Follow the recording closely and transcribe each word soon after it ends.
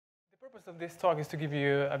purpose of this talk is to give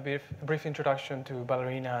you a brief introduction to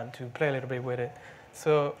Ballerina and to play a little bit with it.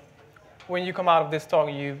 So when you come out of this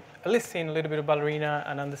talk, you listen a little bit of Ballerina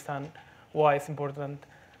and understand why it's important.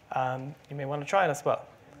 You may want to try it as well.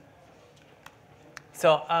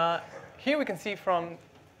 So here we can see from,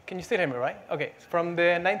 can you still hear me, right? OK, from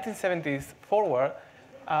the 1970s forward,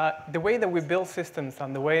 the way that we build systems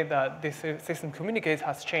and the way that this system communicates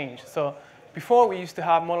has changed. So before, we used to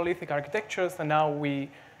have monolithic architectures, and now we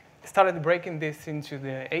started breaking this into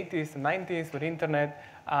the 80s and 90s with internet.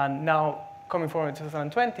 And now, coming forward in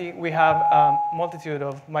 2020, we have a multitude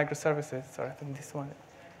of microservices. Sorry, I think this one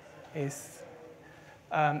is.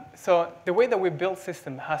 So the way that we build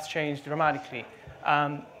systems has changed dramatically.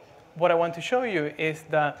 What I want to show you is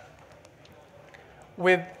that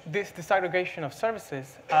with this disaggregation of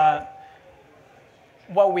services,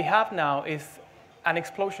 what we have now is an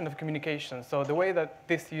explosion of communication. So the way that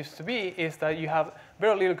this used to be is that you have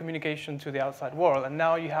very little communication to the outside world, and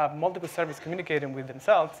now you have multiple services communicating with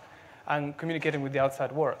themselves and communicating with the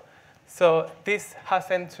outside world. So this has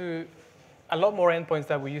led to a lot more endpoints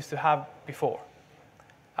than we used to have before.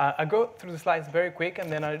 I'll go through the slides very quick,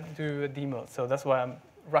 and then I'll do a demo. So that's why I'm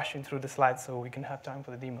rushing through the slides so we can have time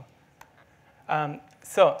for the demo.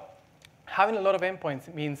 So having a lot of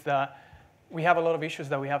endpoints means that we have a lot of issues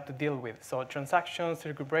that we have to deal with. So transactions,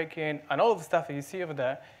 circuit breaking, and all of the stuff that you see over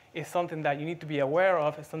there is something that you need to be aware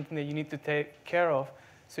of. It's something that you need to take care of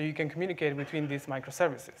so you can communicate between these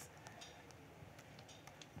microservices.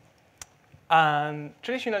 And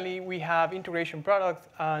traditionally, we have integration products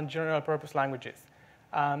and general purpose languages.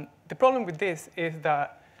 The problem with this is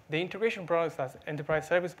that the integration products as enterprise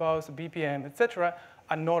service bus, BPM, et cetera,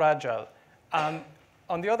 are not agile.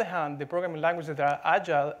 On the other hand, the programming languages that are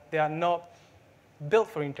agile, they are not built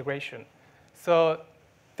for integration. So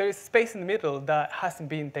there is space in the middle that hasn't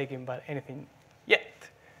been taken by anything yet.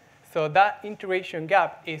 So that integration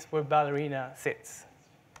gap is where Ballerina sits.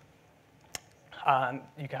 And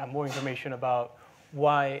you can have more information about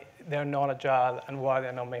why they're not agile and why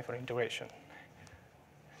they're not made for integration.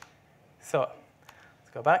 So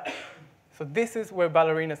let's go back. So this is where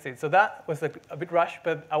Ballerina sits. So that was a bit rushed,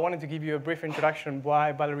 but I wanted to give you a brief introduction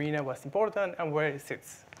why Ballerina was important and where it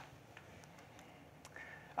sits.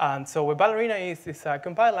 And so what Ballerina is a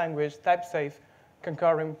compiled language, type-safe,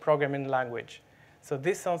 concurrent programming language. So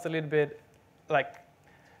this sounds a little bit like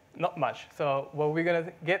not much. So what we're going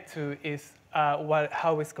to get to is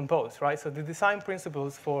how it's composed, right? So the design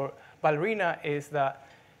principles for Ballerina is that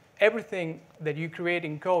everything that you create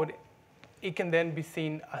in code, it can then be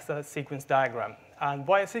seen as a sequence diagram. And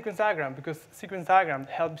why a sequence diagram? Because sequence diagram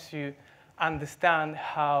helps you understand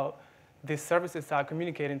how these services are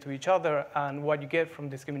communicating to each other and what you get from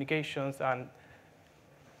these communications and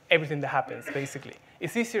everything that happens, basically.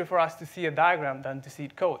 It's easier for us to see a diagram than to see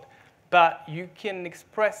code. But you can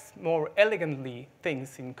express more elegantly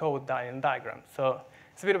things in code than in diagrams. So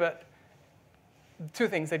it's a bit about two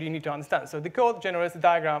things that you need to understand. So the code generates the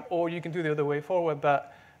diagram, or you can do the other way forward.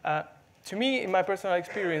 But to me, in my personal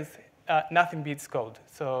experience, nothing beats code.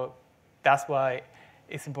 So that's why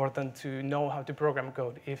it's important to know how to program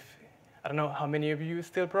code. I don't know how many of you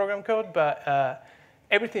still program code, but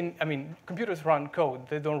everything, I mean, computers run code.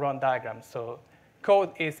 They don't run diagrams. So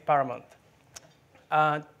code is paramount.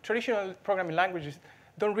 Traditional programming languages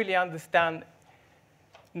don't really understand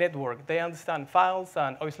network. They understand files,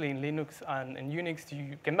 and obviously in Linux and in Unix,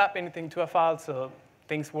 you can map anything to a file, so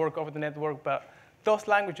things work over the network. But those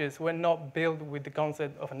languages were not built with the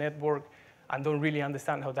concept of a network and don't really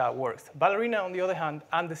understand how that works. Ballerina, on the other hand,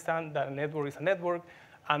 understands that a network is a network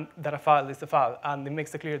and that a file is a file, and it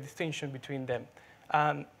makes a clear distinction between them.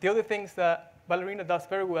 The other things that Ballerina does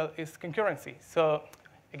very well is concurrency. So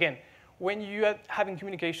again, when you are having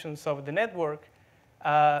communications over the network,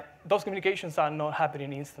 those communications are not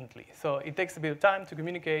happening instantly. So it takes a bit of time to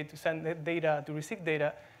communicate, to send data, to receive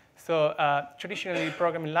data. So traditionally,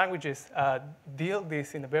 programming languages deal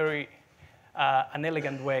this in a very an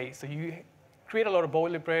elegant way. So you create a lot of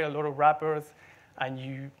boilerplate, a lot of wrappers, and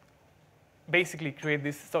you basically create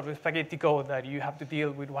this sort of spaghetti code that you have to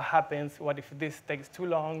deal with what happens, what if this takes too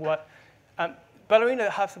long, what. Ballerina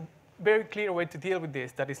has a very clear way to deal with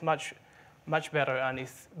this that is much better and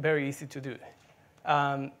is very easy to do.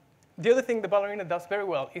 The other thing that Ballerina does very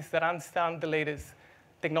well is that understand the latest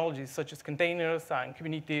technologies such as containers and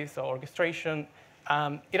Kubernetes or orchestration.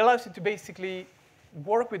 It allows you to basically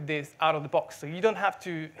work with this out of the box. So you don't have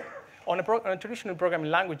to, on a traditional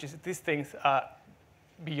programming languages, these things are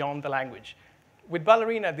beyond the language. With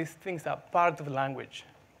Ballerina, these things are part of the language.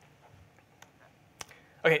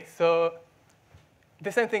 OK, so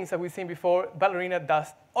the same things that we've seen before, Ballerina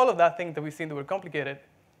does all of that things that we've seen that were complicated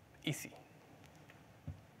easy.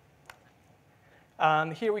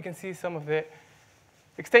 And here we can see some of the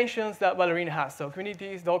extensions that Ballerina has. So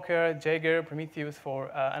Kubernetes, Docker, Jaeger, Prometheus for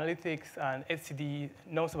analytics, and etcd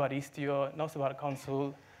knows about Istio, knows about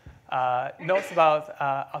console, knows about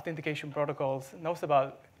authentication protocols, knows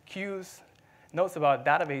about queues, knows about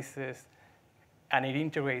databases, and it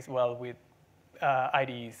integrates well with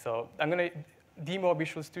IDEs. So I'm going to demo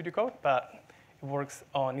Visual Studio Code, but it works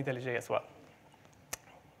on IntelliJ as well.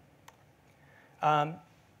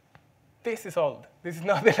 This is old. This is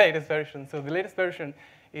not the latest version. So the latest version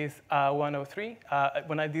is 103.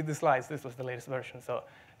 When I did the slides, this was the latest version. So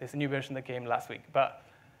there's a new version that came last week. But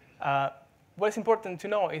what's important to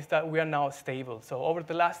know is that we are now stable. So over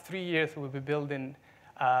the last 3 years, we've been building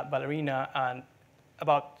Ballerina. And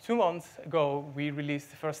about 2 months ago, we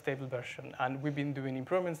released the first stable version. And we've been doing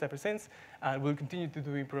improvements ever since. And we'll continue to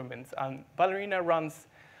do improvements. And Ballerina runs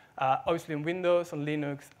obviously on Windows, on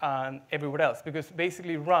Linux, and everywhere else, because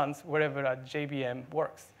basically runs wherever a JVM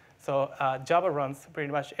works. So Java runs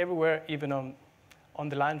pretty much everywhere, even on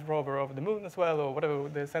the Land Rover over the moon as well, or whatever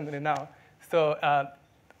they're sending it now. So it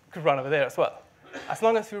could run over there as well. As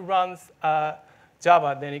long as it runs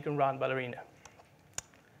Java, then it can run Ballerina.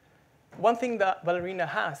 One thing that Ballerina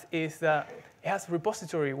has is that it has a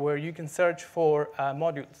repository where you can search for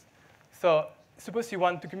modules. So suppose you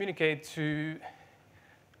want to communicate to,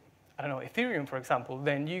 I don't know, Ethereum, for example,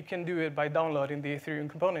 then you can do it by downloading the Ethereum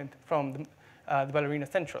component from the Ballerina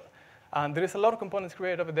Central. And there is a lot of components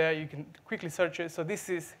created over there. You can quickly search it. So this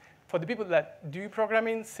is, for the people that do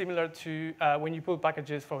programming, similar to when you pull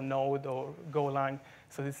packages from Node or Golang.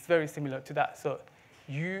 So it's very similar to that. So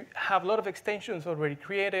you have a lot of extensions already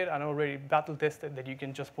created and already battle tested that you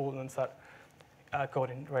can just pull and start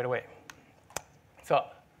coding right away. So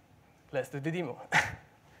let's do the demo.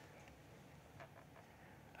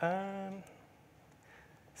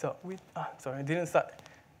 Sorry, I didn't start.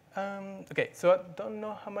 OK, so I don't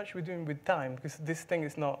know how much we're doing with time, because this thing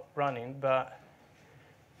is not running, but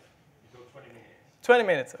 20 minutes. 20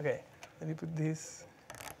 minutes, OK. Let me put this.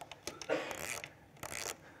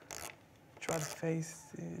 Try to face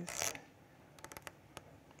this.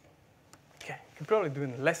 OK, you can probably do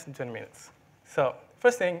it in less than 20 minutes. So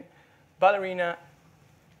first thing, Ballerina,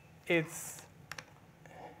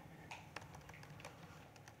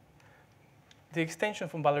 the extension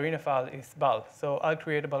from Ballerina file is bal. So I'll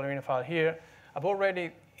create a Ballerina file here. I've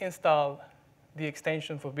already installed the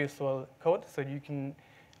extension for Visual Code, so you can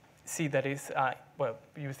see that it's, well,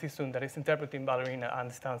 you'll see soon that it's interpreting Ballerina,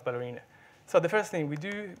 understands Ballerina. So the first thing we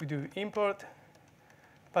do import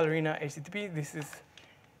Ballerina HTTP. This is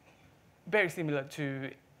very similar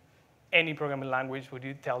to any programming language where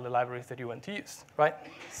you tell the libraries that you want to use, right?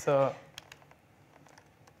 So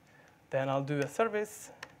then I'll do a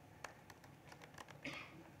service.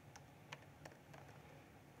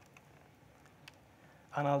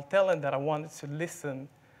 And I'll tell it that I want it to listen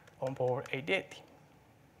on port 8080.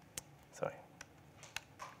 Sorry.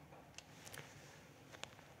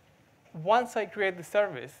 Once I create the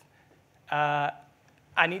service,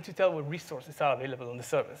 I need to tell what resources are available on the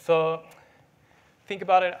service. So think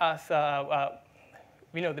about it as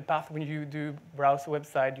the path when you do browse a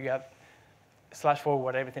website, you have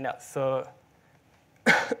 /forward everything else. So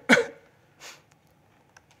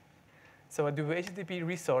so I do HTTP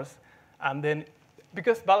resource, and then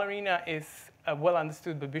because Ballerina is well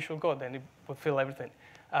understood by Visual Code, then it will fill everything.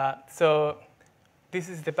 So this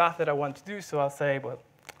is the path that I want to do. So I'll say, well,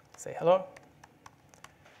 say hello.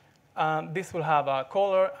 This will have a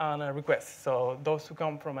caller and a request. So those who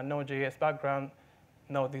come from a Node.js background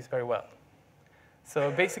know this very well.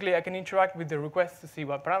 So basically, I can interact with the request to see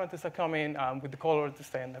what parameters are coming, with the caller to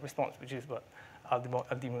send a response, which is what I'll demo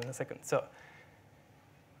in a second. So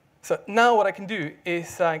now what I can do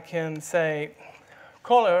is I can say,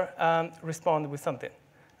 caller, respond with something.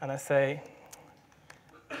 And I say,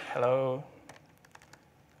 hello,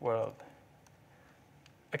 world.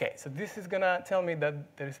 OK, so this is going to tell me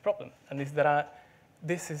that there is a problem. And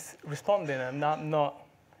this is responding and not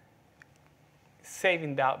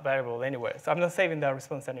saving that variable anywhere. So I'm not saving that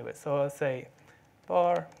response anywhere. So I'll say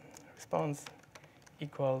var response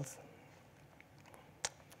equals.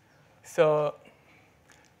 So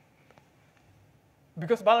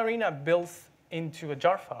because Ballerina builds into a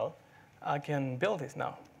jar file, I can build this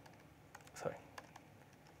now. Sorry.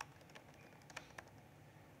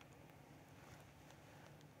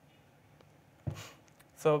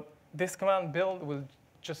 So this command build will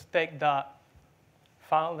just take that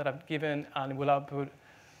file that I've given, and it will output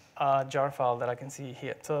a jar file that I can see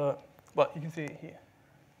here. So, well, you can see it here.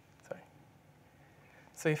 Sorry.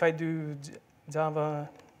 So if I do Java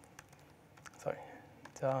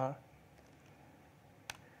so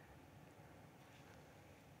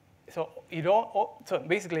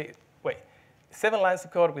basically, 7 lines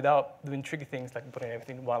of code without doing tricky things like putting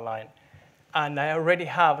everything in one line. And I already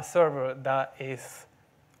have a server that is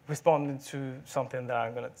responding to something that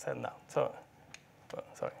I'm going to send now. So,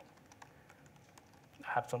 sorry.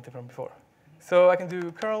 I have something from before. So I can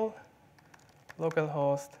do curl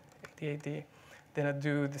localhost 8080. Then I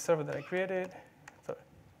do the server that I created. Sorry.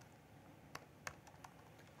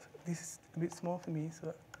 So this is a bit small for me, so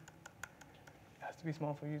it has to be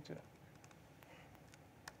small for you too.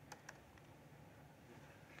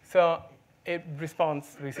 So it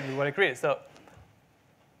responds basically what I created. So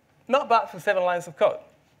not bad for 7 lines of code.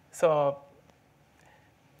 So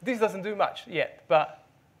this doesn't do much yet, but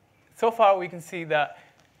so far we can see that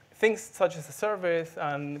things such as a service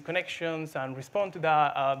and connections and respond to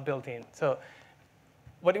that are built in. So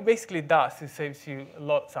what it basically does is saves you a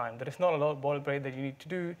lot of time. There is not a lot of boilerplate that you need to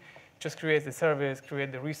do. Just create the service,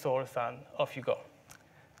 create the resource, and off you go.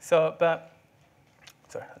 So, but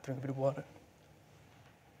sorry, I'll drink a bit of water.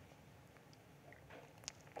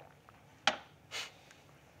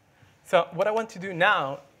 So what I want to do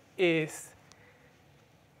now is,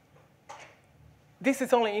 this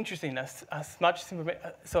is only interesting as much as,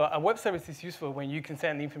 so a web service is useful when you can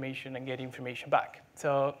send information and get information back.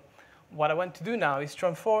 So what I want to do now is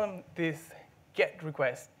transform this GET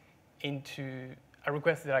request into a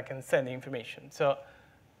request that I can send the information. So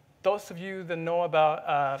those of you that know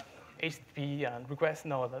about HTTP and requests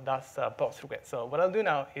know that that's a POST request. So what I'll do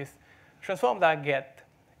now is transform that GET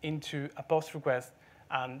into a POST request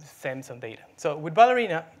and send some data. So with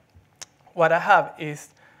Ballerina, what I have is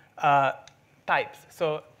types.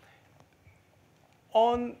 So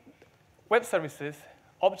on web services,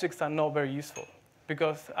 objects are not very useful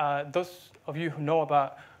because those of you who know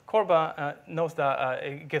about Corba knows that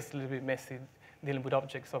it gets a little bit messy dealing with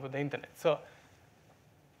objects over the internet. So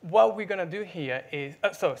what we're going to do here is,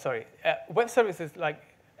 web services like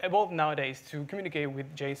evolve nowadays to communicate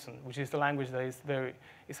with JSON, which is the language that is very,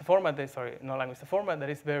 it's a format that, sorry, not language, it's a format that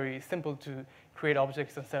is very simple to create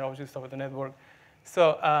objects and send objects over the network.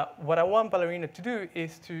 So what I want Ballerina to do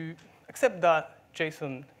is to accept that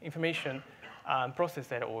JSON information and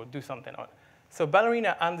process it or do something on it. So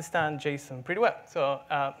Ballerina understands JSON pretty well. So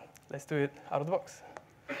let's do it out of the box.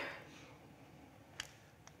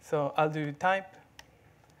 So I'll do type,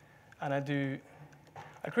 and I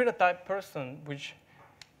create a type person, which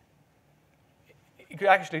you could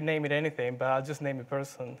actually name it anything, but I'll just name it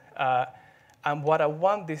person. And what I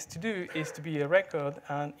want this to do is to be a record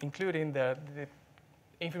and include in the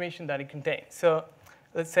information that it contains. So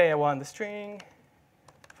let's say I want the string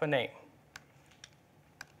for name.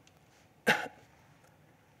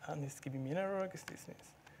 And it's giving me an error because this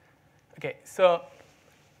means. OK, so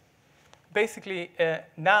basically,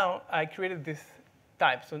 now I created this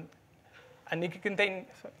type. So, and it can contain,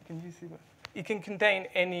 sorry, can you see what? It can contain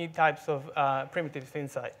any types of primitives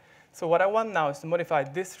inside. So what I want now is to modify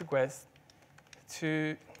this request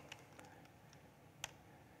to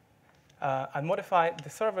and modify the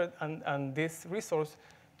server and this resource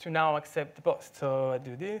to now accept the post. So I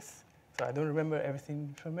do this. So I don't remember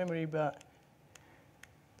everything from memory, but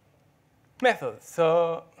methods.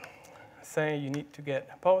 So say you need to get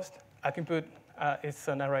a post. I can put, it's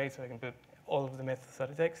an array, so I can put all of the methods that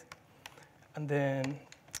it takes. And then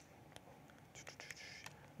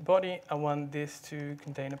body, I want this to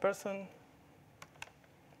contain a person.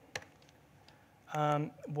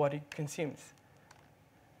 What it consumes.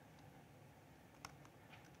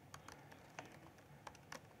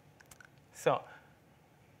 So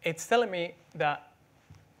it's telling me that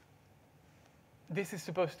this is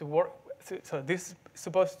supposed to work. So this is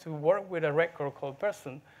supposed to work with a record called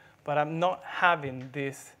person, but I'm not having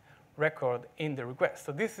this record in the request.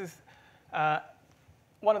 So this is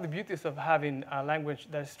one of the beauties of having a language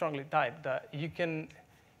that is strongly typed, that you can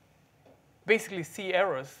basically see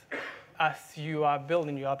errors as you are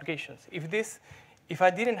building your applications. If I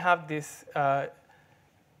didn't have this, I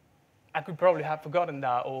could probably have forgotten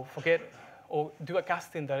that or forget or do a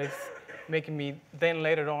casting that is making me then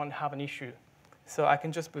later on have an issue. So I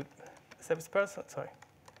can just put service person, sorry.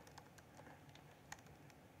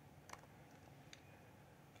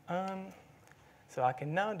 So I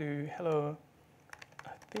can now do hello. I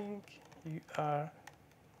think you are.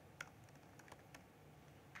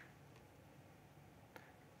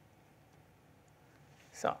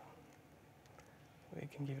 So we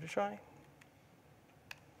can give it a try.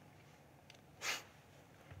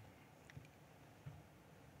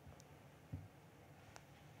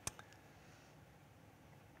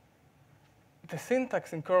 The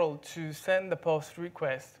syntax in curl to send the post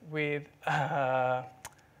request with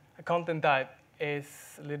a content type is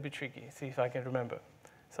a little bit tricky. See if I can remember.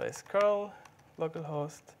 So it's curl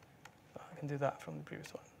localhost. I can do that from the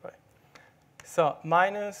previous one, right? So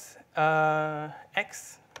minus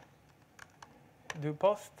x, do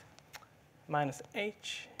post, minus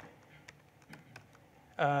h.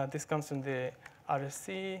 This comes from the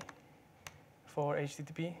RSC for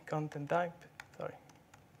HTTP content type. Sorry.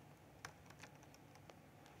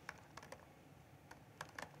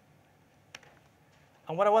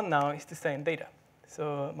 And what I want now is to send data.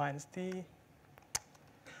 So minus d.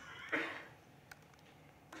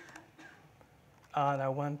 And I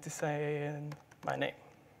want to send my name.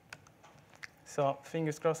 So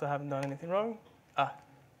fingers crossed I haven't done anything wrong. Ah,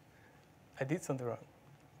 I did something wrong.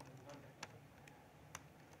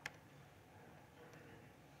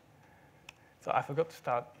 So I forgot to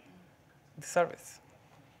start the service.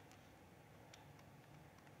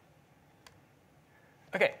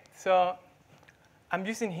 OK, so I'm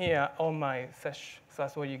using here all my sesh. So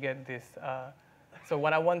that's where you get this. So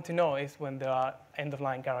what I want to know is when there are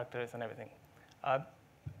end-of-line characters and everything.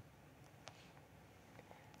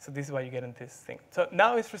 So this is why you get in this thing. So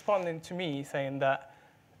now it's responding to me saying that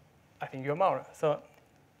I think you're Mauro. So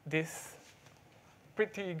this is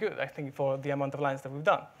pretty good, I think, for the amount of lines that we've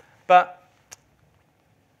done. But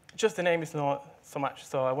just the name is not so much.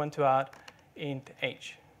 So I want to add int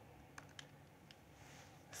h.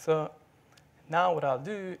 So now what I'll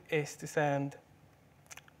do is to send,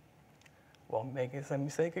 well, making some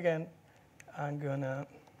mistake again. I'm going to,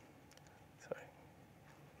 sorry,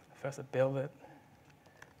 first I build it.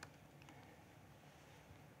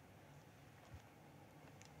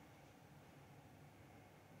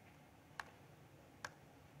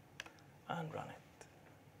 And run it.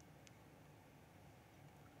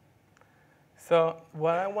 So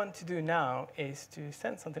what I want to do now is to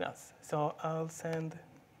send something else. So I'll send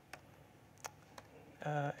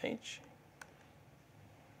h.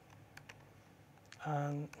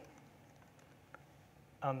 And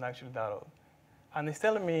I'm actually download. And it's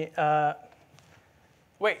telling me,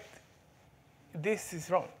 wait, this is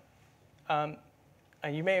wrong. And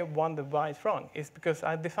you may wonder why it's wrong. It's because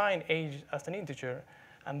I define age as an integer,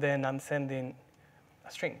 and then I'm sending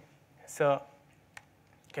a string. So,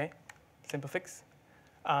 OK, simple fix.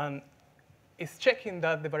 And it's checking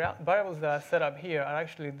that the variables that are set up here are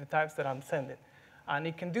actually the types that I'm sending. And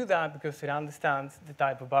it can do that because it understands the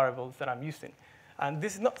type of variables that I'm using. And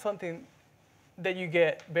this is not something that you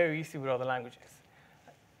get very easy with other languages.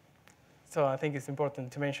 So I think it's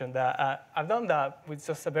important to mention that I've done that with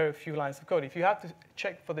just a very few lines of code. If you have to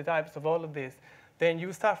check for the types of all of this, then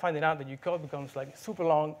you start finding out that your code becomes like super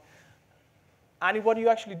long. And what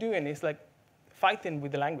you're actually doing is like fighting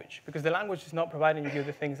with the language, because the language is not providing you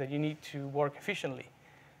the things that you need to work efficiently.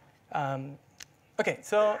 OK,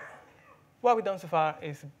 so what we've done so far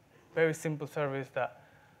is a very simple service that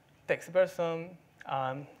takes a person.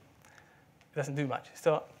 It doesn't do much.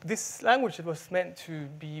 So this language was meant to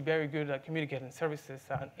be very good at communicating services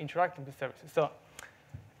and interacting with services. So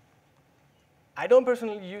I don't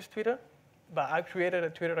personally use Twitter, but I created a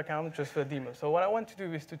Twitter account just for a demo. So what I want to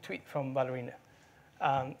do is to tweet from Ballerina.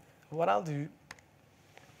 What I'll do,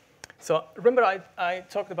 so remember I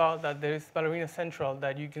talked about that there is Ballerina Central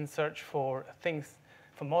that you can search for things,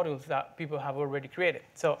 for modules that people have already created.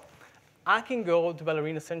 So I can go to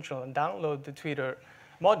Ballerina Central and download the Twitter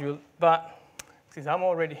module, but since I'm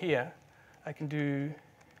already here, I can do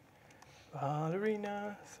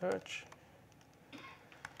Ballerina search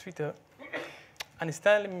Twitter. And it's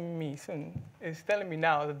telling me soon, it's telling me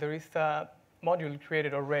now that there is a module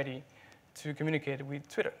created already to communicate with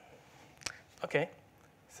Twitter. OK,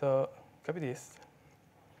 so copy this.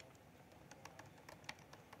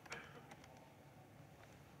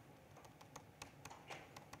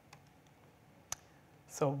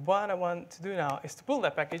 So what I want to do now is to pull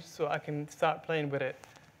that package so I can start playing with it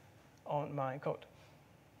on my code.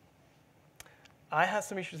 I had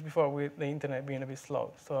some issues before with the internet being a bit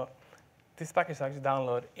slow. So this package actually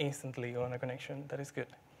download instantly on a connection. That is good.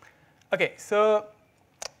 OK, so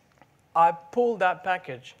I pulled that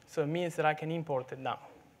package. So it means that I can import it now.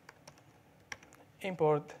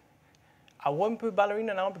 Import. I won't put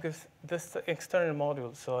Ballerina now because this is the external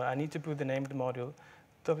module. So I need to put the name of the module.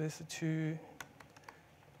 W2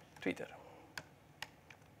 Twitter.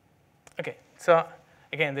 OK, so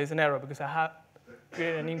again, there's an error because I have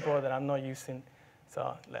created an import that I'm not using.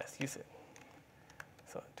 So let's use it.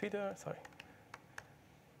 So Twitter, sorry.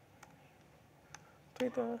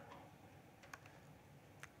 Twitter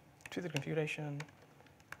configuration.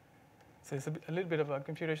 So it's a little bit of a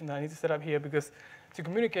configuration that I need to set up here because to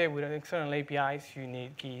communicate with external APIs, you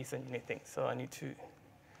need keys and you need things. So I need to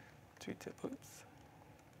Twitter, oops.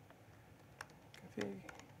 config.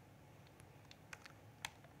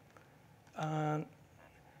 And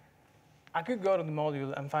I could go to the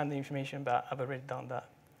module and find the information, but I've already done that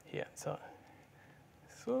here. So,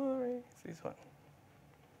 sorry, it's this one.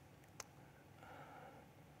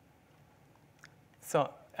 So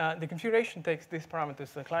the configuration takes these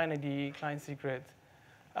parameters, the client ID, client secret,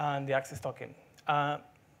 and the access token.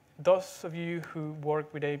 Those of you who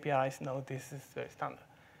work with APIs know this is very standard.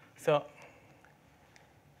 So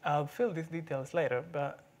I'll fill these details later,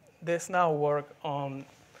 but let's now work on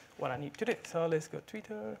what I need to do. So let's go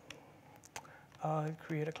Twitter. I'll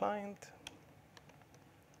create a client.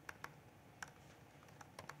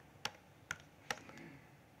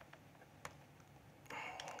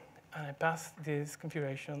 And I pass this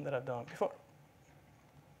configuration that I've done before.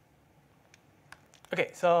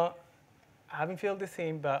 OK, so I haven't filled this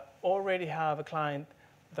in, but already have a client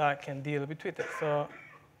that can deal with Twitter. So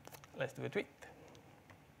let's do a tweet.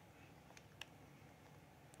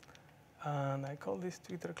 And I call this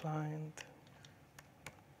Twitter client.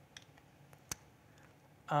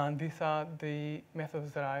 And these are the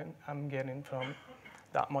methods that I'm getting from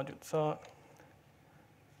that module. So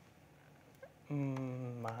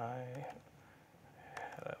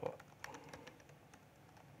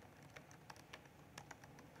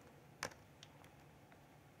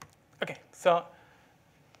OK, so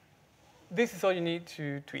this is all you need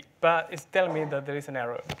to tweet. But it's telling me that there is an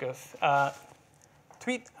error, because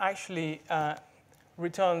tweet actually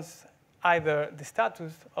returns either the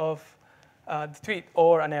status of the tweet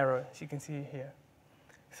or an error, as you can see here.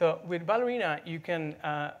 So with Ballerina, you can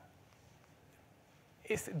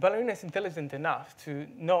Ballerina is intelligent enough to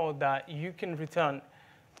know that you can return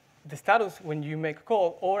the status when you make a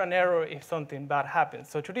call or an error if something bad happens.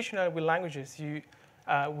 So traditionally with languages, you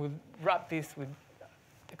would wrap this with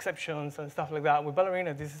exceptions and stuff like that. With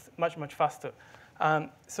Ballerina, this is much, much faster.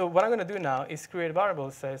 So what I'm going to do now is create a variable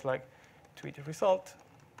that says like tweet result.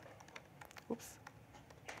 Oops.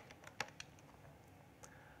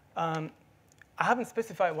 I haven't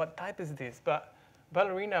specified what type is this, but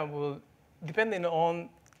Ballerina will, depending on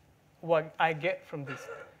what I get from this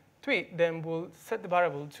tweet, then will set the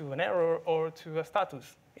variable to an error or to a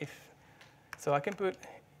status. So I can put,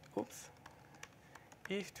 oops,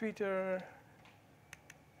 if Twitter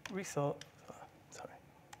result, sorry,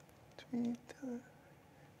 Twitter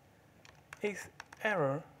is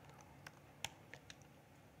error,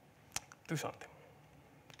 do something.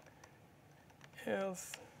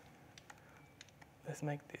 Else, let's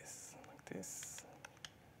make this like this.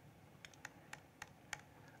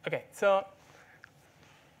 OK, so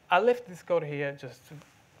I left this code here just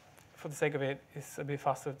for the sake of it. It's a bit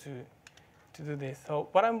faster to do this. So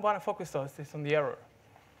what I want to focus on is on the error.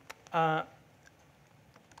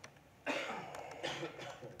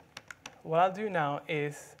 What I'll do now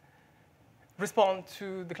is respond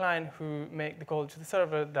to the client who made the call to the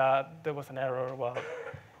server that there was an error while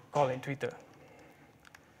calling Twitter.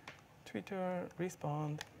 Twitter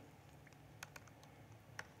respond.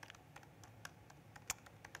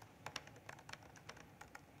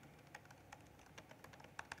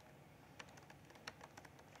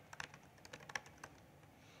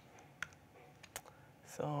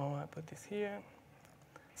 So I put this here.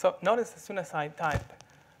 So notice as soon as I type,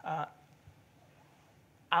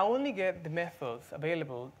 I only get the methods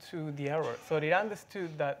available to the error. So it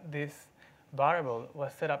understood that this variable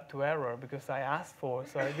was set up to error because I asked for.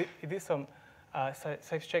 So it did some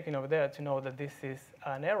safe checking over there to know that this is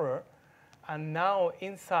an error. And now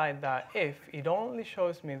inside that if, it only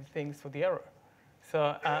shows me the things for the error.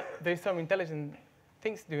 So there's some intelligent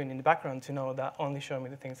things doing in the background to know that only show me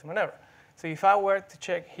the things from an error. So if I were to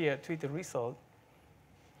check here, tweet the result,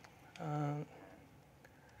 I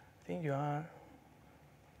think you are.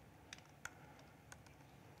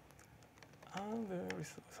 The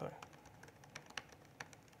result, sorry.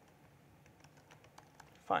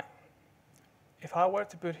 Fine. If I were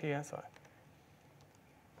to put here, sorry.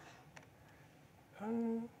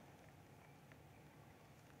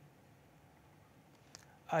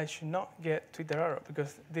 I should not get Twitter error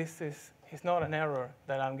because this is not an error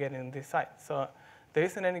that I'm getting on this site. So there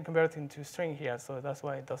isn't any converting to string here, so that's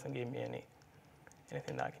why it doesn't give me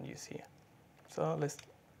anything that I can use here. So let's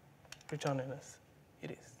return it as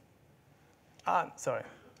it is. Sorry,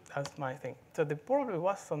 that's my thing. So there probably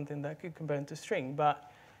was something that could convert into string,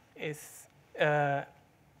 but it's,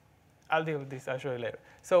 I'll deal with this, I'll show you later.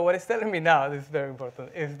 So what it's telling me now, this is very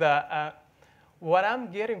important, is that what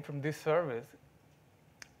I'm getting from this service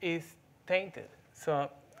is tainted. So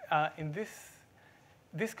in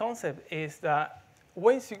this concept is that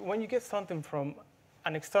when you get something from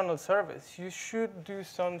an external service, you should do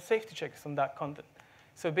some safety checks on that content.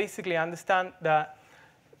 So basically, understand that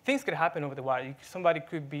things could happen over the wire. Somebody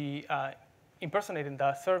could be impersonating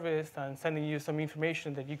that service and sending you some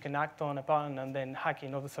information that you can act upon and then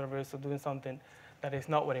hacking other servers or doing something that is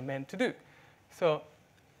not what it meant to do. So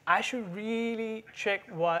I should really check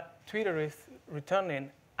what Twitter is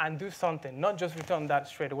returning and do something, not just return that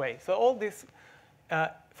straight away. So all this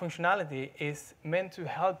functionality is meant to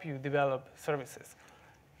help you develop services.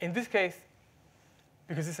 In this case,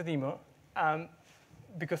 because it's a demo,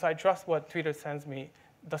 because I trust what Twitter sends me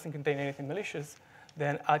doesn't contain anything malicious,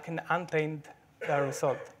 then I can untaint the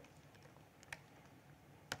result.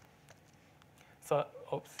 So,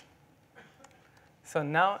 oops. So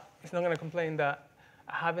now it's not going to complain that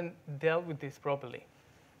I haven't dealt with this properly.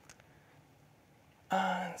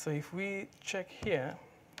 So if we check here,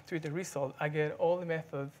 Twitter result, I get all the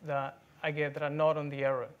methods that I get that are not on the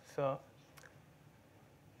error. So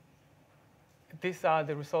these are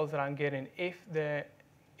the results that I'm getting if the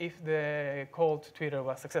call to Twitter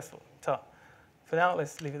was successful. So for now,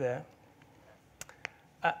 let's leave it there.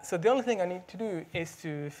 So the only thing I need to do is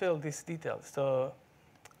to fill these details. So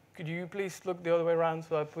could you please look the other way around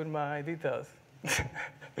so I put my details?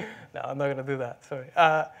 No, I'm not going to do that. Sorry.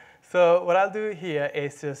 So what I'll do here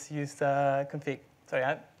is just use config. Sorry,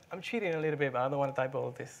 I'm cheating a little bit, but I don't want to type all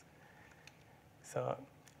of this. So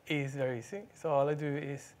it's very easy. So all I do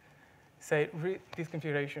is say, read this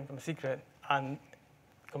configuration from a secret and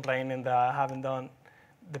complaining that I haven't done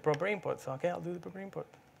the proper import. So, OK, I'll do the proper import.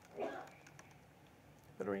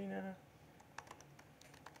 Ballerina.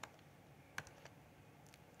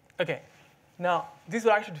 OK, now this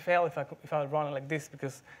will actually fail if I run it like this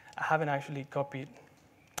because I haven't actually copied.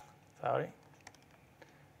 Sorry.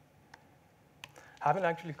 I haven't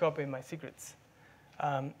actually copied my secrets.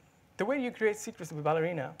 The way you create secrets with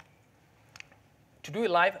Ballerina, to do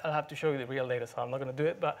it live, I'll have to show you the real data, so I'm not going to do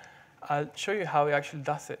it, but I'll show you how it actually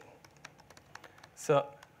does it. So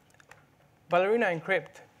Ballerina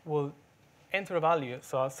encrypt will enter a value,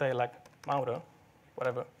 so I'll say like Mauro,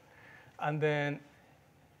 whatever, and then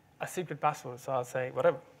a secret password, so I'll say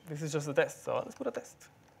whatever. This is just a test, so let's put a test.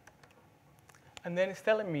 And then it's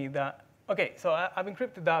telling me that, OK, so I've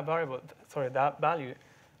encrypted that variable, sorry, that value,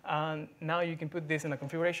 and now you can put this in a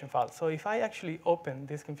configuration file. So if I actually open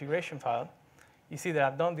this configuration file, you see that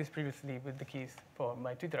I've done this previously with the keys for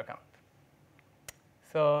my Twitter account.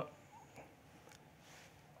 So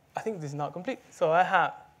I think this is not complete. So I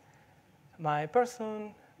have my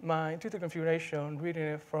person, my Twitter configuration, reading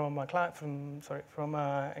it from a client, from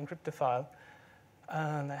an encrypted file,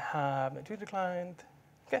 and I have my Twitter client.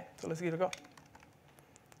 OK, so let's give it a go.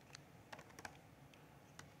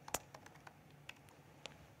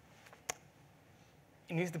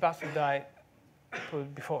 It needs the password that I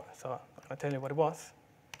put before, so I'm not going to tell you what it was.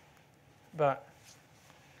 But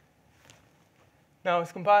now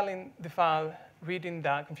it's compiling the file, reading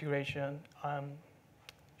that configuration,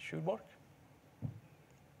 should work.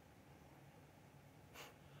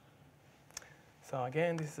 So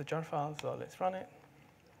again, this is a jar file, so let's run it.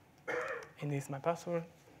 And this is my password.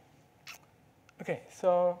 OK,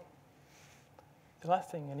 so the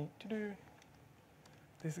last thing I need to do,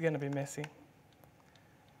 this is going to be messy.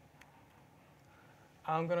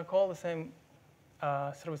 I'm going to call the same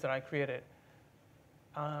service that I created.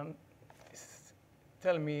 It's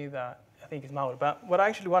telling me that I think it's Mauro. But what I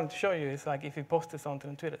actually wanted to show you is like if you posted something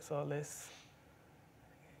on Twitter. So let's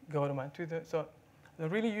go to my Twitter. So I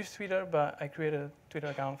don't really use Twitter, but I created a Twitter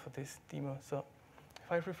account for this demo. So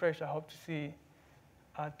if I refresh, I hope to see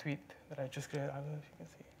a tweet that I just created. I don't know if you can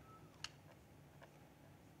see.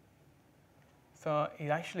 So it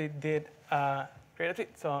actually did create a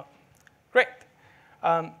tweet. So great.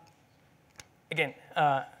 Again,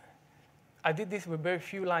 I did this with very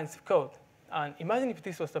few lines of code. And imagine if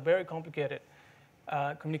this was a very complicated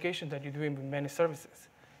communication that you're doing with many services.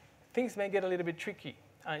 Things may get a little bit tricky.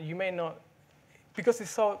 And you may not, because it's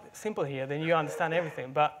so simple here, then you understand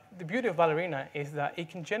everything. But the beauty of Ballerina is that it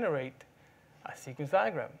can generate a sequence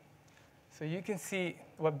diagram. So you can see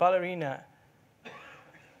what Ballerina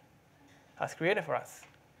has created for us.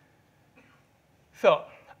 So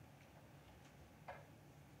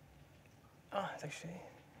it's actually,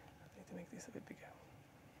 I need to make this a bit bigger.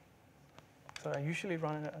 So I usually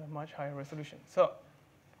run it at a much higher resolution. So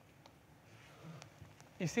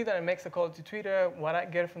you see that it makes a call to Twitter. What I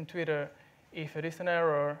get from Twitter, if it is an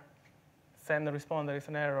error, send a response that it's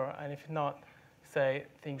an error. And if not, say,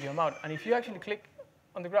 think I'm out. And if you actually click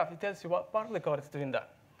on the graph, it tells you what part of the code is doing that.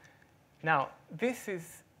 Now, this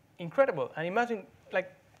is incredible. And imagine,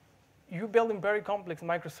 like, you're building very complex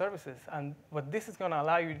microservices. And what this is going to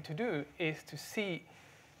allow you to do is to see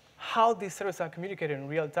how these services are communicated in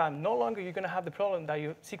real time. No longer you're going to have the problem that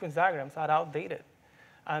your sequence diagrams are outdated.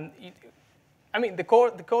 And I mean, the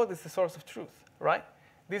code is the source of truth, right?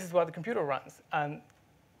 This is what the computer runs. And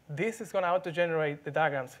this is going to auto-generate the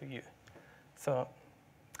diagrams for you. So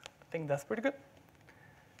I think that's pretty good.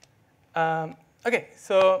 OK,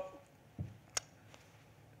 so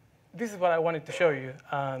this is what I wanted to show you.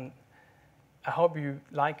 And I hope you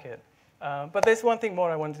like it. But there's one thing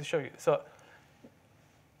more I wanted to show you. So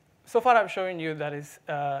far, I've shown you that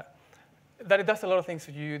it does a lot of things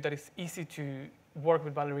for you, that it's easy to work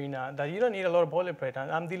with Ballerina, that you don't need a lot of boilerplate. And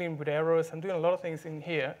I'm dealing with errors. I'm doing a lot of things in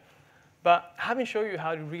here. But I haven't shown you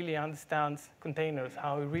how it really understands containers,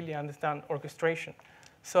 how it really understands orchestration.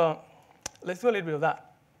 So let's do a little bit of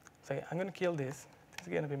that. So I'm going to kill this. This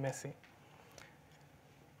is going to be messy.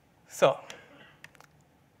 So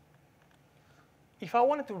if I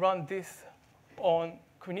wanted to run this on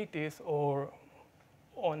Kubernetes or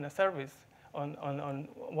on a service, on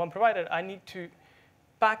one provider, I need to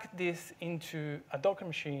pack this into a Docker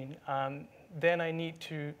machine. Then I need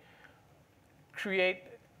to create,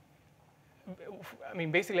 I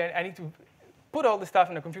mean, basically, I need to put all the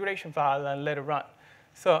stuff in a configuration file and let it run.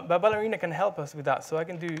 So, but Ballerina can help us with that. So I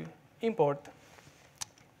can do import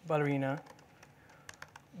Ballerina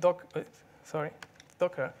Docker.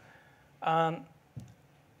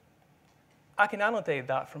 I can annotate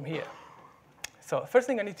that from here. So first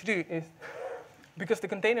thing I need to do is, because the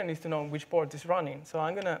container needs to know which port is running, so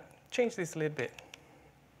I'm going to change this a little bit.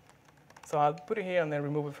 So I'll put it here and then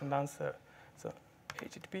remove it from downstairs. So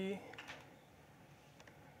HTTP.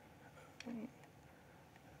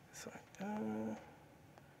 Sorry.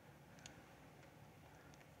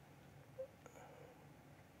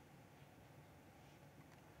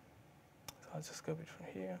 So I'll just copy it from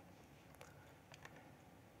here.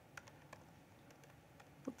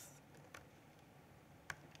 Oops.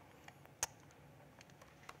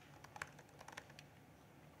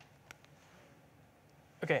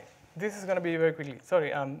 OK, this is going to be very quickly.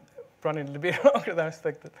 Sorry, I'm running a little bit longer than I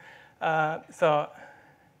expected. So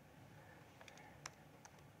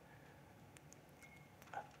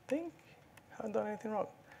I think I haven't done anything wrong.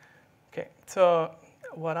 OK, so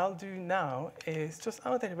what I'll do now is just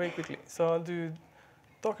annotate it very quickly. So I'll do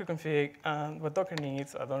Docker config and what Docker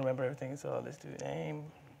needs. I don't remember everything, so let's do name.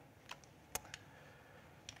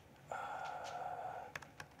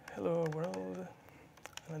 Hello world.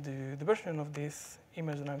 I'm going to do the version of this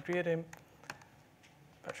image that I'm creating,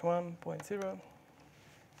 version 1.0.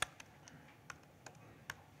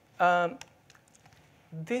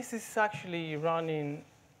 This is actually running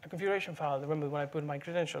a configuration file. Remember when I put my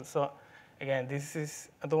credentials. So again, this is,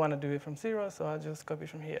 I don't want to do it from 0, so I'll just copy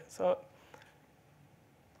from here. So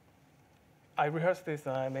I rehearsed this,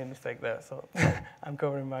 and I made a mistake there. So I'm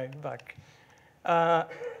covering my back.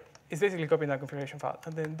 It's basically copying that configuration file.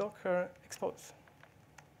 And then Docker expose.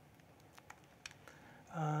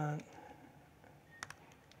 I'll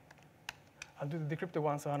do the decrypted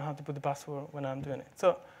one, so I don't have to put the password when I'm doing it.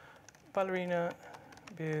 So Ballerina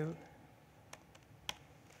build.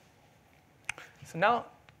 So now,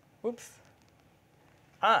 oops.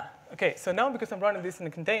 OK. So now because I'm running this in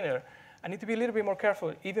a container, I need to be a little bit more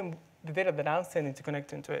careful, even the data that I'm sending to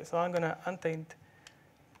connect into it. So I'm going to untaint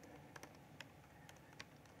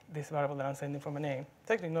this variable that I'm sending from a name.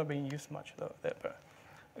 It's actually not being used much, though. There, but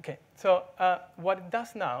OK. So what it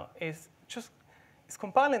does now is it's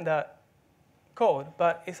compiling that code,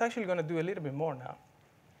 but it's actually going to do a little bit more now.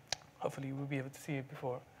 Hopefully, we'll be able to see it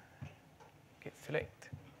before it gets too late.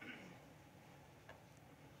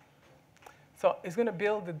 So it's going to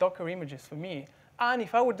build the Docker images for me. And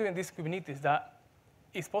if I were doing this Kubernetes, that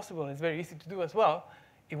is possible, and it's very easy to do as well,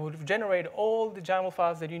 it would generate all the YAML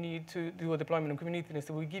files that you need to do a deployment on Kubernetes. It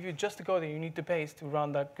will give you just the code that you need to paste to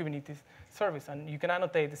run that Kubernetes service. And you can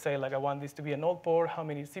annotate to say, like, I want this to be an old port, how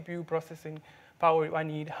many CPU processing power I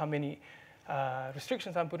need, how many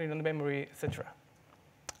restrictions I'm putting on the memory, et cetera.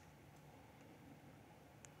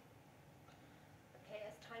 OK,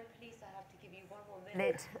 as time police, I have to give you 1 more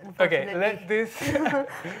minute. OK, let this do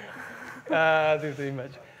the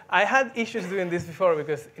image. I had issues doing this before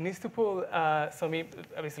because it needs to pull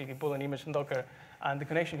obviously you pull an image from Docker, and the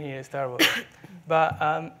connection here is terrible. But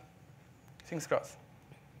things crossed.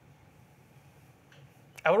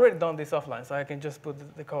 I've already done this offline, so I can just put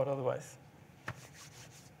the code otherwise.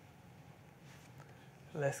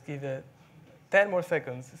 Let's give it 10 more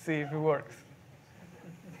seconds to see if it works.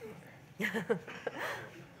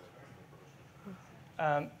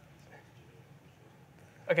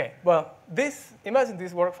 OK, well, imagine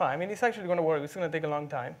this worked fine. I mean, it's actually going to work. It's going to take a long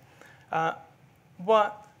time.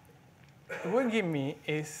 What it will give me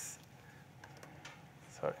is,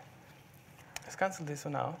 sorry, let's cancel this for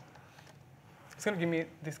now. It's going to give me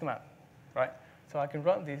this command, right? So I can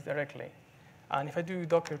run this directly. And if I do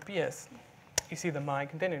docker ps, you see that my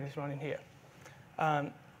container is running here.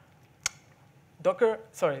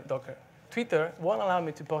 Twitter won't allow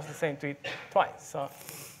me to post the same tweet twice. So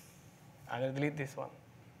I'm going to delete this one.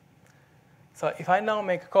 So if I now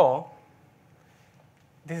make a call,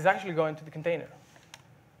 this is actually going to the container.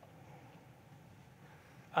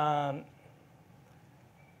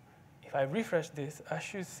 If I refresh this, I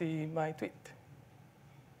should see my tweet.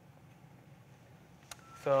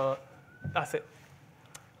 So that's it.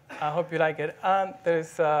 I hope you like it. And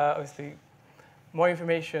there's obviously more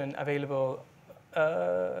information available.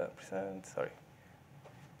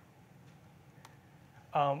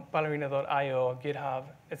 Ballerina.io, GitHub,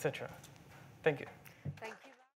 etc. Thank you. Thank you.